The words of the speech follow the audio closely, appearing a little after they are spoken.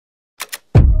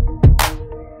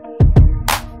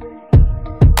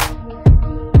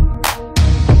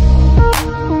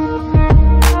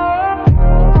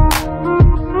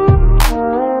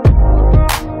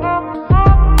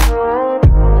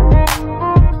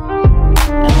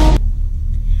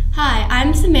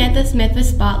Samantha Smith with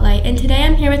Spotlight, and today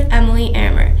I'm here with Emily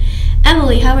Ammer.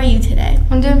 Emily, how are you today?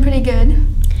 I'm doing pretty good.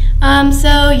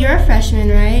 So you're a freshman,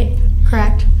 right?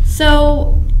 Correct.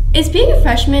 So is being a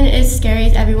freshman as scary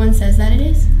as everyone says that it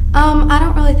is? I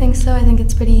don't really think so. I think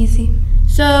it's pretty easy.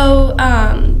 So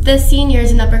the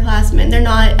seniors and upperclassmen, they're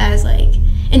not as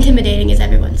intimidating as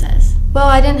everyone says. Well,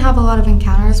 I didn't have a lot of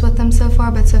encounters with them so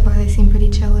far, but so far they seem pretty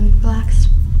chill and relaxed.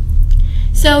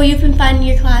 So you've been finding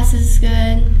your classes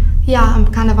good? Yeah,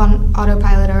 I'm kind of on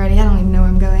autopilot already. I don't even know where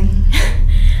I'm going.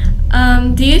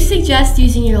 Do you suggest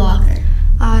using your locker?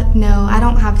 No, I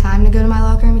don't have time to go to my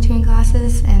locker in between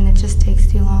classes, and it just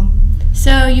takes too long.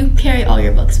 So you carry all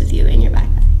your books with you in your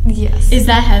backpack? Yes. Is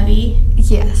that heavy?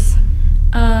 Yes.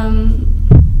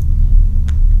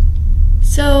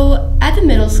 So at the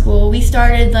middle school, we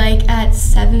started at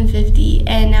 7:50,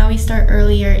 and now we start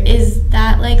earlier. Is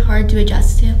that hard to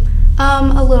adjust to?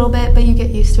 A little bit, but you get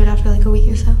used to it after a week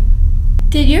or so.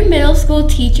 Did your middle school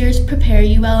teachers prepare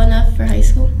you well enough for high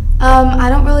school? I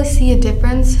don't really see a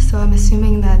difference, so I'm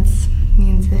assuming that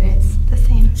means that it's the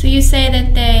same. So you say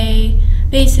that they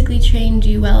basically trained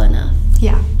you well enough?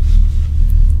 Yeah.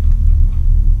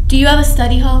 Do you have a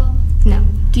study hall? No.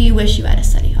 Do you wish you had a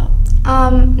study hall?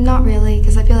 Not really,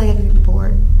 because I feel like I'd be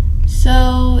bored.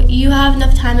 So you have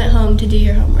enough time at home to do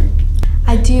your homework?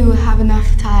 I do have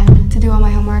enough time to do all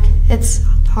my homework. It's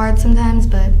hard sometimes,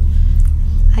 but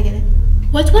I get it.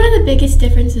 What's one of the biggest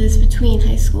differences between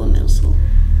high school and middle school?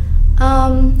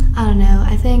 I don't know.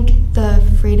 I think the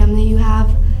freedom that you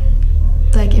have,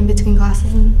 in between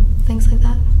classes and things like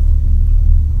that.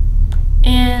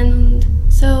 And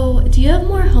so, do you have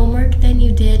more homework than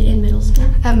you did in middle school?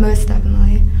 Most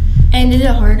definitely. And is it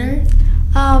harder?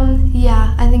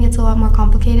 Yeah, I think it's a lot more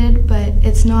complicated, but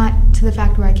it's not to the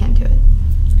fact where I can't do it.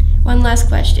 One last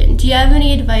question. Do you have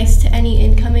any advice to any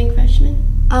incoming freshmen?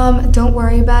 Don't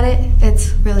worry about it.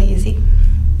 It's really easy.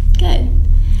 Good.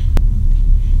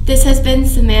 This has been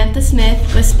Samantha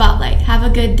Smith with Spotlight. Have a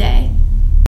good day.